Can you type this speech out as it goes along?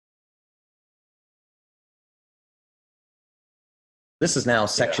This is now Yeah.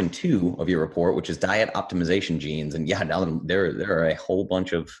 section 2 of your report, which is diet optimization genes. And yeah, now there are a whole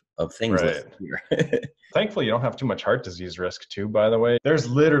bunch of things Right. listed here. Thankfully, you don't have too much heart disease risk too, by the way. There's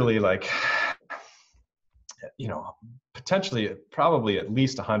literally like, potentially probably at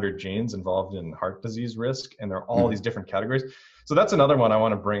least 100 genes involved in heart disease risk, and they're all these different categories. So that's another one I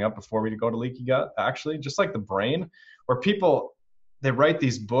want to bring up before we go to leaky gut, actually, just like the brain, where people, they write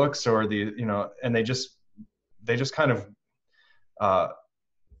these books or and they just kind of,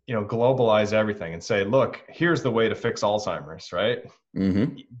 globalize everything and say, look, here's the way to fix Alzheimer's, right?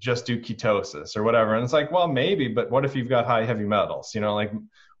 Just do ketosis or whatever. And it's like, well, maybe, but what if you've got high heavy metals? Like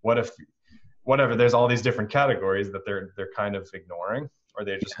what if, whatever, there's all these different categories that they're kind of ignoring, or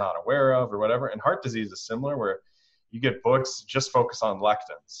they're just not aware of or whatever. And heart disease is similar, where you get books just focus on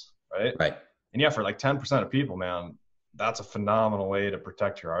lectins, right? Right. And yeah, for like 10% of people, man, that's a phenomenal way to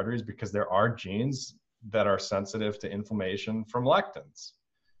protect your arteries, because there are genes that are sensitive to inflammation from lectins.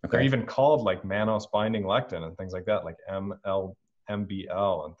 Okay. They're even called like mannose binding lectin and things like that, like MBL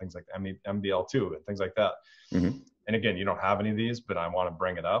and things like MBL2 and things like that. And again, you don't have any of these, but I want to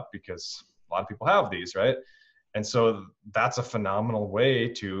bring it up because a lot of people have these, right? And so that's a phenomenal way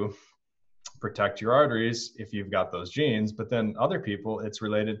to protect your arteries if you've got those genes. But then other people, it's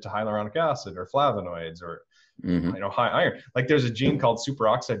related to hyaluronic acid or flavonoids or high iron. Like there's a gene called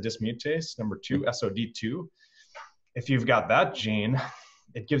superoxide dismutase, number 2, SOD2. If you've got that gene,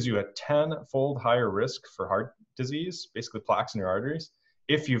 it gives you a 10-fold higher risk for heart disease, basically plaques in your arteries,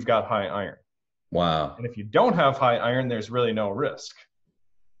 if you've got high iron. Wow. And if you don't have high iron, there's really no risk.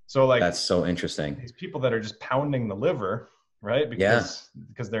 So like, that's so interesting. These people that are just pounding the liver, right? Because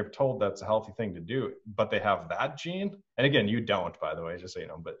they're told that's a healthy thing to do, but they have that gene. And again, you don't, by the way, just so you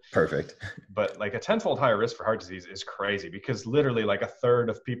know, but perfect. But like a 10-fold higher risk for heart disease is crazy, because literally like a third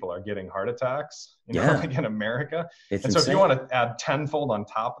of people are getting heart attacks, like in America. It's and insane. So if you want to add 10-fold on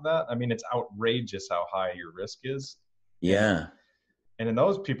top of that, I mean, it's outrageous how high your risk is. Yeah. And in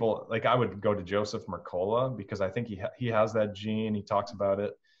those people, like I would go to Joseph Mercola, because I think he has that gene. He talks about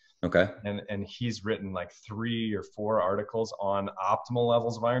it. Okay. And he's written like 3 or 4 articles on optimal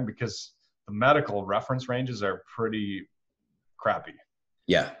levels of iron, because the medical reference ranges are pretty crappy.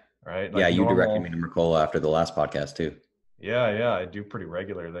 Yeah. Right. Like you directed me to Mercola after the last podcast too. Yeah. I do pretty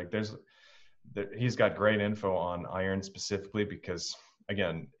regularly. Like he's got great info on iron specifically, because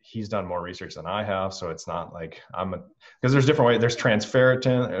again, he's done more research than I have. So it's not like because there's different ways. There's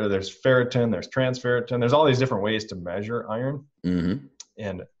transferritin, or there's ferritin, there's transferritin. There's all these different ways to measure iron.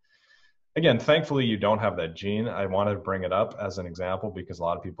 And again, thankfully you don't have that gene. I wanted to bring it up as an example because a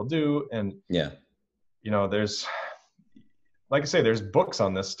lot of people do. And there's, like I say, there's books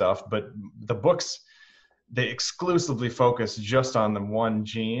on this stuff, but the books, they exclusively focus just on the one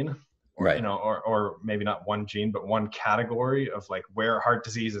gene, right? Or maybe not one gene, but one category of like where heart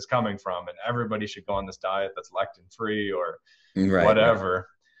disease is coming from, and everybody should go on this diet that's lectin free or whatever. Right.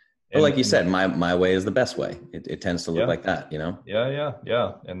 Well, like you said, my way is the best way. It tends to look like that,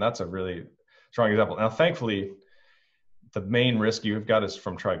 Yeah. And that's a really strong example. Now, thankfully, the main risk you've got is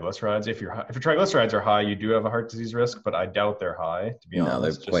from triglycerides. If your triglycerides are high, you do have a heart disease risk, but I doubt they're high, to be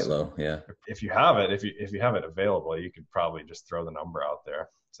honest. No, they're quite low. Yeah. If you have it, if you have it available, you could probably just throw the number out there.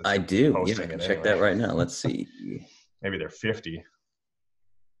 I do. Yeah, I can check that right now. Let's see. Maybe they're 50.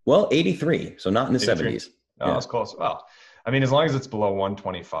 Well, 83. So not in the 83. 70s. Oh, that's close. Well, I mean, as long as it's below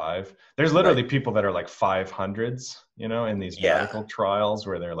 125, there's literally people that are like 500s, in these medical trials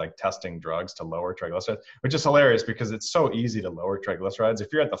where they're like testing drugs to lower triglycerides, which is hilarious because it's so easy to lower triglycerides. If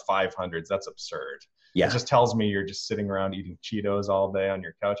you're at the 500s, that's absurd. Yeah. It just tells me you're just sitting around eating Cheetos all day on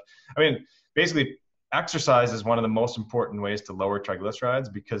your couch. I mean, basically exercise is one of the most important ways to lower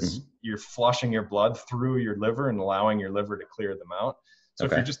triglycerides, because you're flushing your blood through your liver and allowing your liver to clear them out. So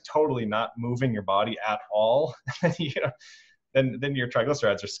if you're just totally not moving your body at all, then your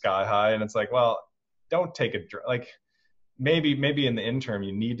triglycerides are sky high. And it's like, well, don't take a drug. Like maybe in the interim,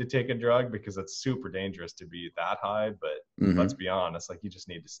 you need to take a drug because it's super dangerous to be that high. But let's be honest, like you just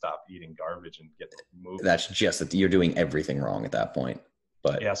need to stop eating garbage and get moving. That's just that you're doing everything wrong at that point.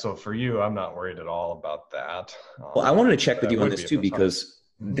 But yeah, so for you, I'm not worried at all about that. Well, I wanted to check with you on this too, because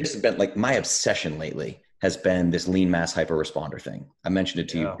this has been like my obsession lately has been this lean mass hyperresponder thing. I mentioned it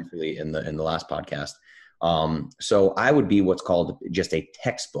to you briefly in the last podcast. So I would be what's called just a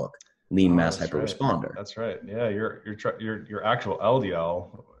textbook lean mass hyperresponder. Right. That's right. Yeah, your actual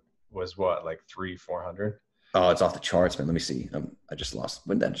LDL was what, like 300-400? Oh, it's off the charts, man. Let me see. I just lost.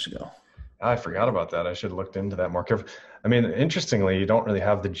 When did that just go? I forgot about that. I should have looked into that more carefully. I mean, interestingly, you don't really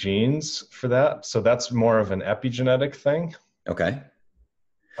have the genes for that. So that's more of an epigenetic thing. Okay.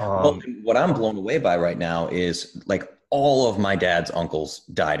 Well, what I'm blown away by right now is like all of my dad's uncles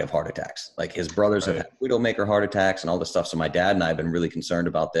died of heart attacks. Like his brothers have had widowmaker heart attacks and all this stuff. So my dad and I have been really concerned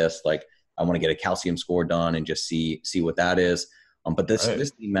about this. Like I want to get a calcium score done and just see what that is. But this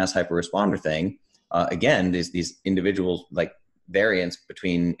lean mass hyperresponder thing, again, these individuals, like variance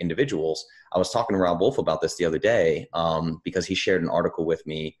between individuals. I was talking to Rob Wolf about this the other day because he shared an article with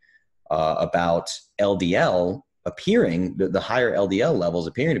me about LDL appearing, the higher LDL levels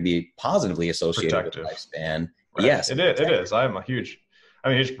appearing to be positively associated with lifespan. Right. Yes, it is. I'm a huge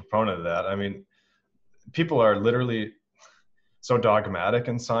proponent of that. I mean, people are literally so dogmatic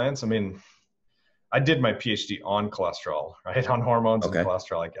in science. I mean, I did my Ph.D. on cholesterol, right? On hormones and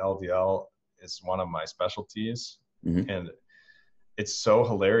cholesterol. Like LDL is one of my specialties. And it's so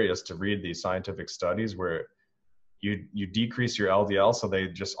hilarious to read these scientific studies where you decrease your LDL, so they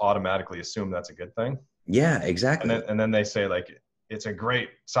just automatically assume that's a good thing. Yeah, exactly. And then they say like, it's a great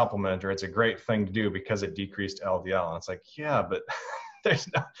supplement or it's a great thing to do because it decreased LDL. And it's like, yeah, but there's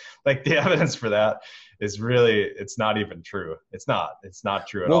no, like the evidence for that is really, it's not even true. It's not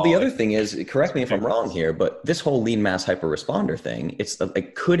true at all. Well, the other thing is, correct me if I'm wrong here, but this whole lean mass hyperresponder thing, it's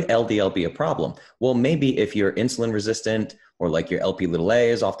like, could LDL be a problem? Well, maybe if you're insulin resistant or like your LP little a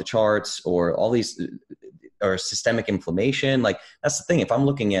is off the charts or all these, or systemic inflammation. Like that's the thing. If I'm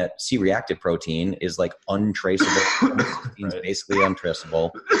looking at C-reactive protein is like untraceable, it's basically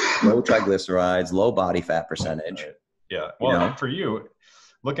untraceable, low triglycerides, low body fat percentage. Right. Yeah. Well, for you,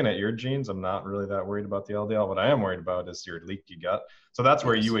 looking at your genes, I'm not really that worried about the LDL. What I am worried about is your leaky gut. So that's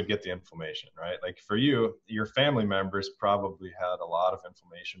where you would get the inflammation, right? Like for you, your family members probably had a lot of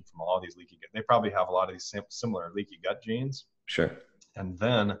inflammation from all these leaky gut. They probably have a lot of these similar leaky gut genes. Sure. And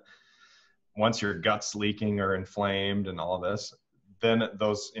then once your gut's leaking or inflamed and all this, then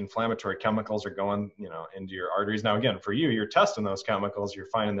those inflammatory chemicals are going, into your arteries. Now, again, for you, you're testing those chemicals, you're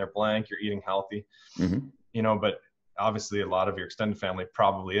finding they're blank, you're eating healthy, but obviously a lot of your extended family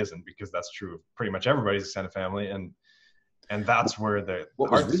probably isn't, because that's true of pretty much everybody's extended family. And that's where the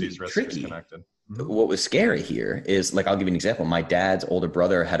heart disease risk is connected. What was scary here is, like, I'll give you an example. My dad's older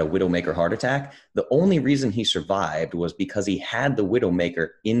brother had a widowmaker heart attack. The only reason he survived was because he had the widowmaker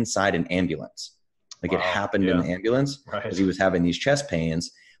inside an ambulance. Like it happened in the ambulance because he was having these chest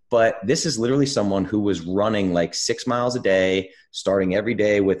pains. But this is literally someone who was running like 6 miles a day, starting every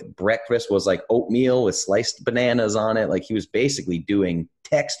day with breakfast was like oatmeal with sliced bananas on it. Like he was basically doing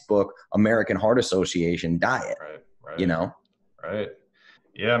textbook American Heart Association diet, Right.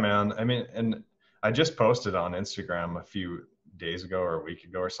 Yeah, man. I mean, and I just posted on Instagram a few days ago or a week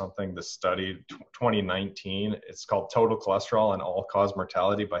ago or something, the study 2019, it's called Total Cholesterol and All-Cause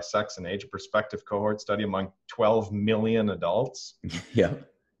Mortality by Sex and Age, a prospective cohort study among 12 million adults. Yeah.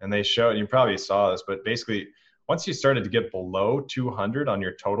 And they showed, you probably saw this, but basically once you started to get below 200 on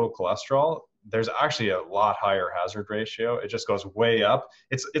your total cholesterol, there's actually a lot higher hazard ratio. It just goes way up.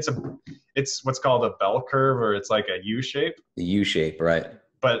 It's what's called a bell curve, or it's like a U shape. The U shape, right.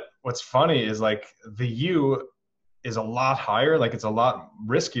 But what's funny is like the U is a lot higher. Like it's a lot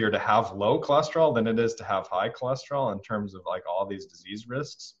riskier to have low cholesterol than it is to have high cholesterol in terms of like all these disease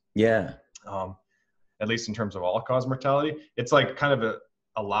risks. Yeah. At least in terms of all-cause mortality. It's like kind of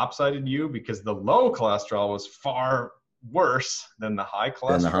a lopsided U, because the low cholesterol was far worse than the high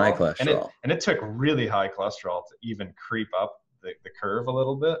cholesterol. And it took really high cholesterol to even creep up the curve a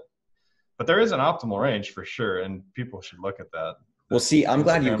little bit. But there is an optimal range for sure, and people should look at that. Well, see, I'm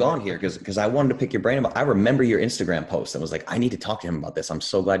glad you've gone here because I wanted to pick your brain about. I remember your Instagram post and was like, I need to talk to him about this. I'm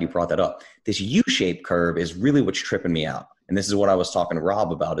so glad you brought that up. This U-shaped curve is really what's tripping me out. And this is what I was talking to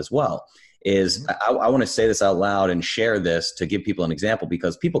Rob about as well, is I want to say this out loud and share this to give people an example,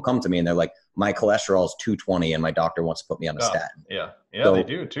 because people come to me and they're like, my cholesterol is 220 and my doctor wants to put me on a statin. Yeah. Yeah, so, they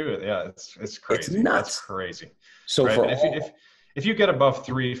do too. Yeah. It's crazy. It's nuts. That's crazy. So if you get above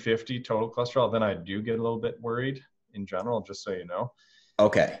 350 total cholesterol, then I do get a little bit worried in general, just so you know.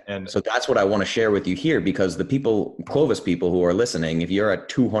 Okay. And so that's what I want to share with you here, because the Clovis people who are listening, if you're at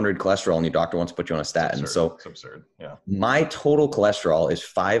 200 cholesterol and your doctor wants to put you on a statin. It's absurd. Yeah. My total cholesterol is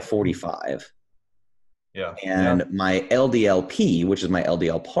 545. Yeah. And my LDLP, which is my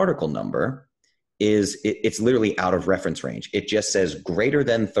LDL particle number, it's literally out of reference range. It just says greater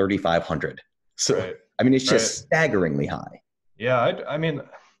than 3,500. So, I mean, it's just staggeringly high. Yeah. I mean,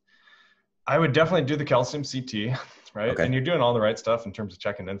 I would definitely do the calcium CT. Right. Okay. And you're doing all the right stuff in terms of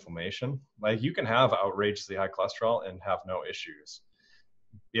checking inflammation. Like you can have outrageously high cholesterol and have no issues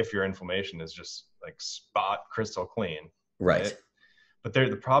if your inflammation is just like spot crystal clean. Right. But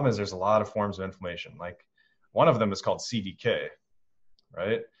the problem is there's a lot of forms of inflammation. Like one of them is called CDK.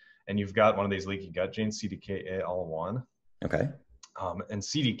 Right. And you've got one of these leaky gut genes, CDKAL1. Okay. And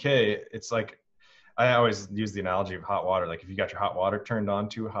CDK, it's like, I always use the analogy of hot water. Like if you got your hot water turned on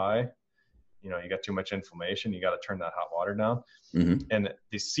too high, you got too much inflammation, you got to turn that hot water down. Mm-hmm. And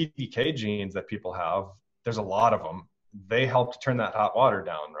these CDK genes that people have, there's a lot of them. They help to turn that hot water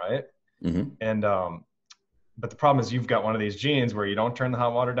down, right? Mm-hmm. And but the problem is you've got one of these genes where you don't turn the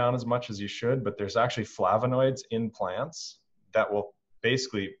hot water down as much as you should, but there's actually flavonoids in plants that will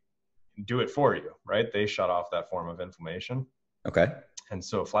basically do it for you, right? They shut off that form of inflammation. Okay. And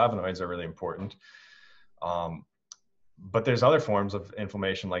so flavonoids are really important. But there's other forms of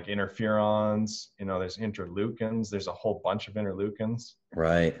inflammation like interferons, there's interleukins, there's a whole bunch of interleukins.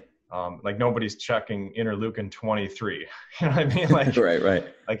 Right. Like nobody's checking interleukin 23. You know what I mean? Like, right.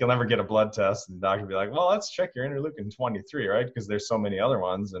 Like you'll never get a blood test and the doctor will be like, well, let's check your interleukin 23, right? Because there's so many other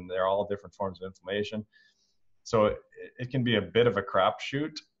ones and they're all different forms of inflammation. So it can be a bit of a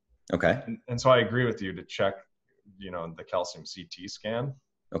crapshoot. Okay. And so I agree with you to check, the calcium CT scan.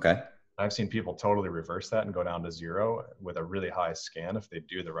 Okay. I've seen people totally reverse that and go down to 0 with a really high scan if they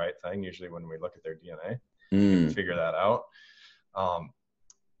do the right thing. Usually when we look at their DNA, we can figure that out.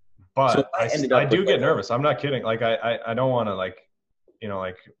 But so I do get nervous. I'm not kidding. Like I don't want to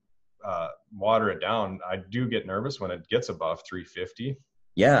water it down. I do get nervous when it gets above 350.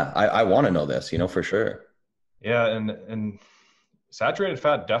 Yeah. I want to know this, for sure. Yeah. And saturated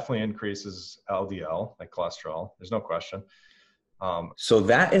fat definitely increases LDL, like cholesterol. There's no question. So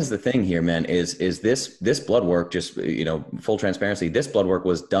that is the thing here, man, is this blood work, just, full transparency, this blood work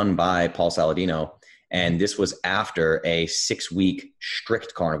was done by Paul Saladino, and this was after a 6-week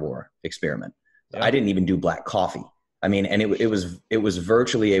strict carnivore experiment. Yeah. I didn't even do black coffee. I mean, and it was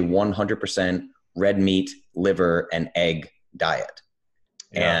virtually a 100% red meat, liver, and egg diet.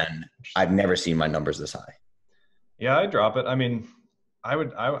 Yeah. And I've never seen my numbers this high. Yeah, I drop it. I mean, I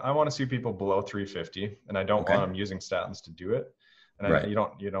want to see people below 350, and I don't want them using statins to do it. And right. You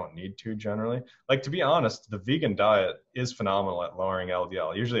don't need to generally. Like, to be honest, the vegan diet is phenomenal at lowering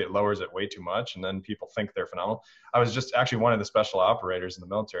LDL. Usually it lowers it way too much, and then people think they're phenomenal. I was just actually one of the special operators in the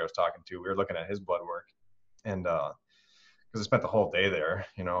military I was talking to. We were looking at his blood work, and because I spent the whole day there,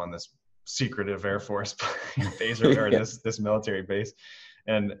 on this secretive Air Force base or this military base,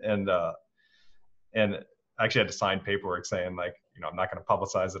 and I actually had to sign paperwork saying, like, I'm not going to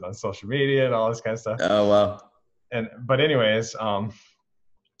publicize it on social media and all this kind of stuff. Oh, wow. But anyways,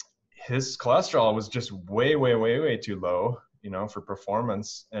 his cholesterol was just way, way, way, way too low, for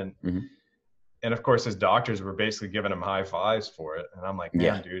performance. And, and of course his doctors were basically giving him high fives for it. And I'm like,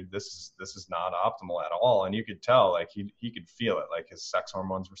 man, dude, this is not optimal at all. And you could tell, like, he could feel it, like his sex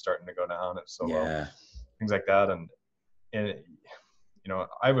hormones were starting to go down. It's so low, things like that. And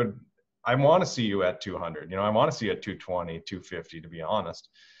I want to see you at 200, I want to see you at 220, 250, to be honest.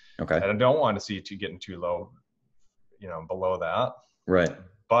 Okay. And I don't want to see you getting too low, below that. Right.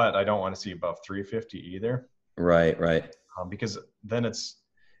 But I don't want to see above 350 either. Right. Because then it's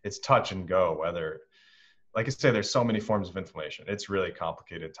touch and go, whether, like I say, there's so many forms of inflammation. It's really a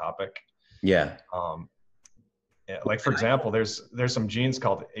complicated topic. Yeah. Like, for example, there's some genes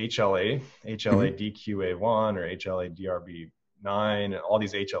called HLA, HLA-DQA1 or HLA-DRB9, all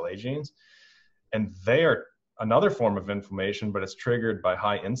these HLA genes. And they are another form of inflammation, but it's triggered by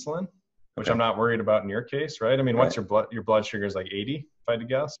high insulin, which I'm not worried about in your case, right? I mean, what's your blood sugar is like 80, if I had to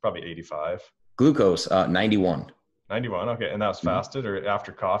guess? Probably 85. Glucose, 91. 91, okay. And that was fasted or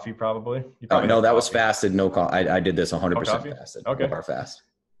after coffee, probably? No, that was fasted, no coffee. I did this 100% fasted. Okay. No fast.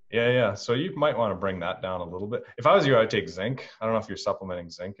 Yeah. So you might want to bring that down a little bit. If I was you, I would take zinc. I don't know if you're supplementing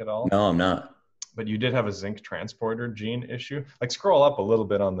zinc at all. No, I'm not. But you did have a zinc transporter gene issue. Like, scroll up a little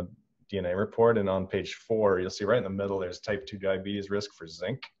bit on the DNA report, and on page 4, you'll see right in the middle, there's type 2 diabetes risk for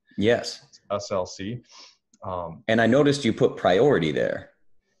zinc. Yes. SLC. And I noticed you put priority there.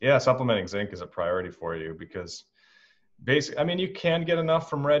 Yeah, supplementing zinc is a priority for you because basically, I mean, you can get enough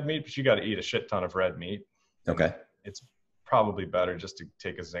from red meat, but you got to eat a shit ton of red meat. Okay. It's probably better just to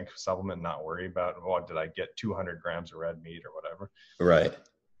take a zinc supplement and not worry about, did I get 200 grams of red meat or whatever. Right.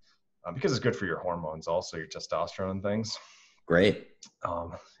 Because it's good for your hormones, also your testosterone and things. Great.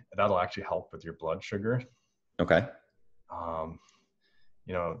 That'll actually help with your blood sugar. Okay.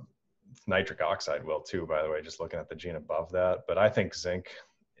 Nitric oxide will too, by the way, just looking at the gene above that. But I think zinc,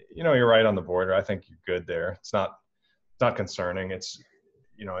 you're right on the border. I think you're good there. It's not concerning. It's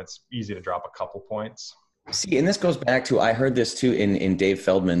easy to drop a couple points. See, and this goes back to, I heard this too in Dave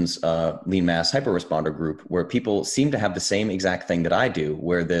Feldman's lean mass hyperresponder group, where people seem to have the same exact thing that I do,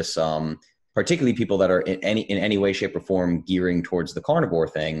 where this, particularly people that are in any way, shape, or form gearing towards the carnivore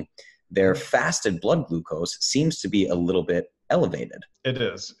thing, their fasted blood glucose seems to be a little bit elevated. It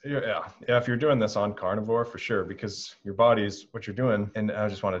is. Yeah. If you're doing this on carnivore, for sure, because your body's what you're doing. And I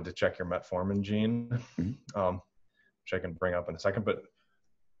just wanted to check your metformin gene, which I can bring up in a second. But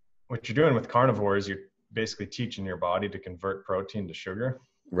what you're doing with carnivore is you're basically teaching your body to convert protein to sugar.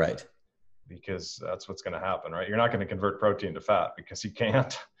 Right. Because that's what's going to happen, right? You're not going to convert protein to fat because you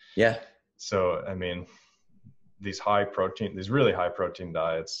can't. Yeah. So, I mean, these really high protein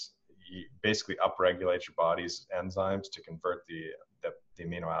diets, you basically upregulate your body's enzymes to convert the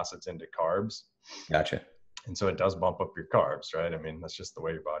amino acids into carbs. Gotcha. And so it does bump up your carbs, right? I mean, that's just the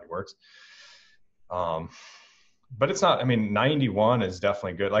way your body works. But it's not, I mean, 91 is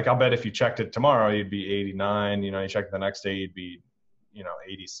definitely good. Like, I'll bet if you checked it tomorrow, you'd be 89, you check it the next day, you'd be,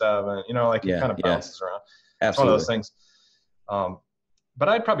 87, like it kind of bounces around. Absolutely. It's one of those things. But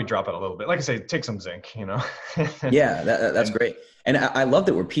I'd probably drop it a little bit. Like I say, take some zinc, Yeah, that's great. And I love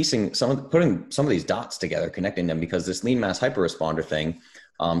that we're putting some of these dots together, connecting them, because this lean mass hyperresponder thing.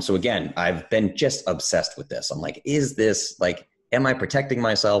 So again, I've been just obsessed with this. I'm like, is this like, am I protecting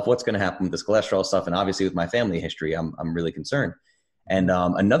myself? What's going to happen with this cholesterol stuff? And obviously with my family history, I'm really concerned. And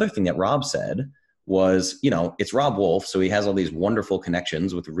another thing that Rob said was, it's Rob Wolf. So he has all these wonderful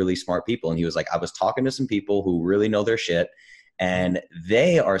connections with really smart people. And he was like, I was talking to some people who really know their shit, and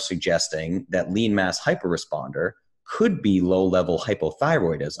they are suggesting that lean mass hyperresponder could be low-level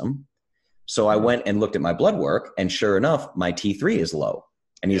hypothyroidism. So I went and looked at my blood work, and sure enough, my T3 is low.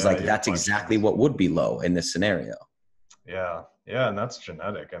 And he's like, that's exactly what would be low in this scenario. Yeah. Yeah. And that's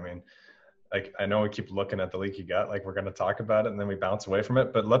genetic. I mean, like, I know we keep looking at the leaky gut, like we're going to talk about it and then we bounce away from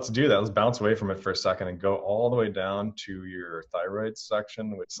it, but let's do that. Let's bounce away from it for a second and go all the way down to your thyroid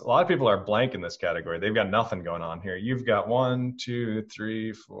section, which a lot of people are blank in this category. They've got nothing going on here. You've got 1, 2,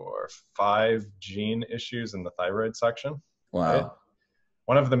 3, 4, 5 gene issues in the thyroid section. Wow. Right?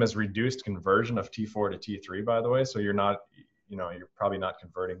 One of them is reduced conversion of T4 to T3, by the way. So you're not, you're probably not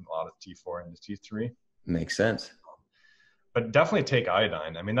converting a lot of T4 into T3. Makes sense. But definitely take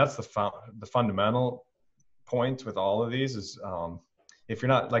iodine. I mean, that's the fundamental point with all of these is if you're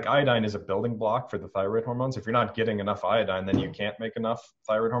not, like, iodine is a building block for the thyroid hormones. If you're not getting enough iodine, then you can't make enough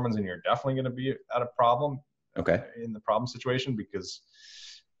thyroid hormones, and you're definitely going to be at a problem. Okay. In the problem situation, because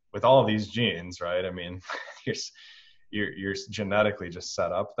with all of these genes, right? I mean, you're genetically just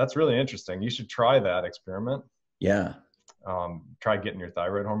set up. That's really interesting. You should try that experiment. Yeah. Try getting your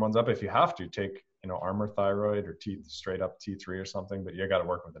thyroid hormones up. If you have to, take Armour Thyroid or straight up T3 or something, but you got to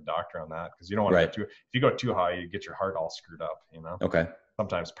work with a doctor on that, because you don't want to go if you go too high, you get your heart all screwed up, Okay.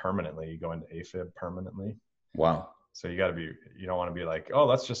 Sometimes permanently, you go into AFib permanently. Wow. So you don't want to be like, oh,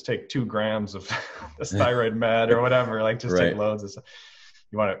 let's just take 2 grams of this thyroid med or whatever, like just take loads of stuff.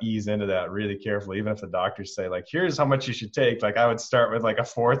 You want to ease into that really carefully. Even if the doctors say, like, here's how much you should take, like I would start with like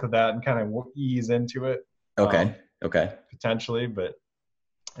 1/4 of that and kind of ease into it. Okay. Okay. Potentially, but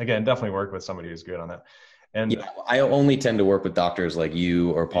again, definitely work with somebody who's good on that. And yeah, I only tend to work with doctors like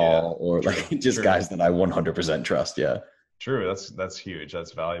you or Paul or like just guys that I 100% trust. Yeah. True. That's huge.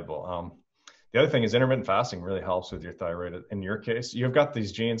 That's valuable. The other thing is intermittent fasting really helps with your thyroid. In your case, you've got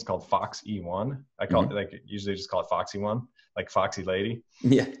these genes called FOXE1. I call it, like, usually just call it FOXE1, like Foxy Lady.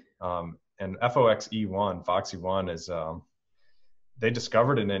 Yeah. And FOXE1, FOXE1 is, they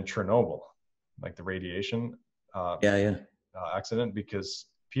discovered it in Chernobyl, like the radiation accident, because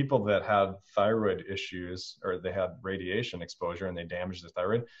people that had thyroid issues, or they had radiation exposure and they damaged the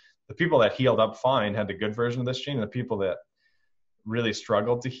thyroid, the people that healed up fine had the good version of this gene, and the people that really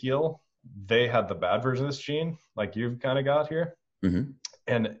struggled to heal, they had the bad version of this gene, like you've kind of got here. Mm-hmm.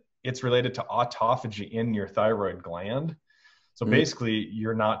 And it's related to autophagy in your thyroid gland. So basically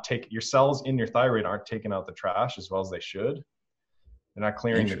your cells in your thyroid aren't taking out the trash as well as they should. They're not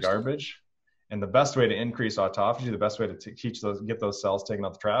clearing the garbage. And the best way to increase autophagy, the best way to get those cells taken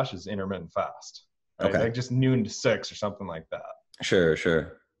out the trash is intermittent fast. Right? Okay. Like just noon to 6 or something like that. Sure.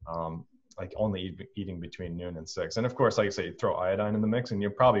 Like only eating between noon and 6. And of course, like I say, you throw iodine in the mix and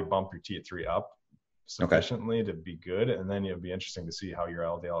you'll probably bump your T3 up sufficiently to be good. And then it'll be interesting to see how your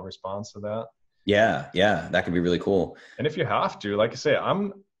LDL responds to that. Yeah. That could be really cool. And if you have to, like I say,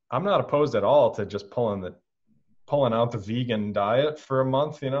 I'm not opposed at all to just pulling out the vegan diet for a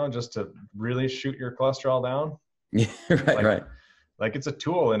month, just to really shoot your cholesterol down. Yeah, right. Like it's a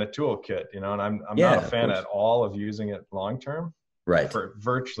tool in a toolkit, and I'm not a fan at all of using it long-term. Right. For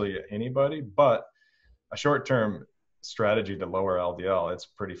virtually anybody, but a short-term strategy to lower LDL, it's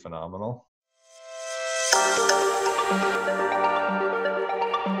pretty phenomenal.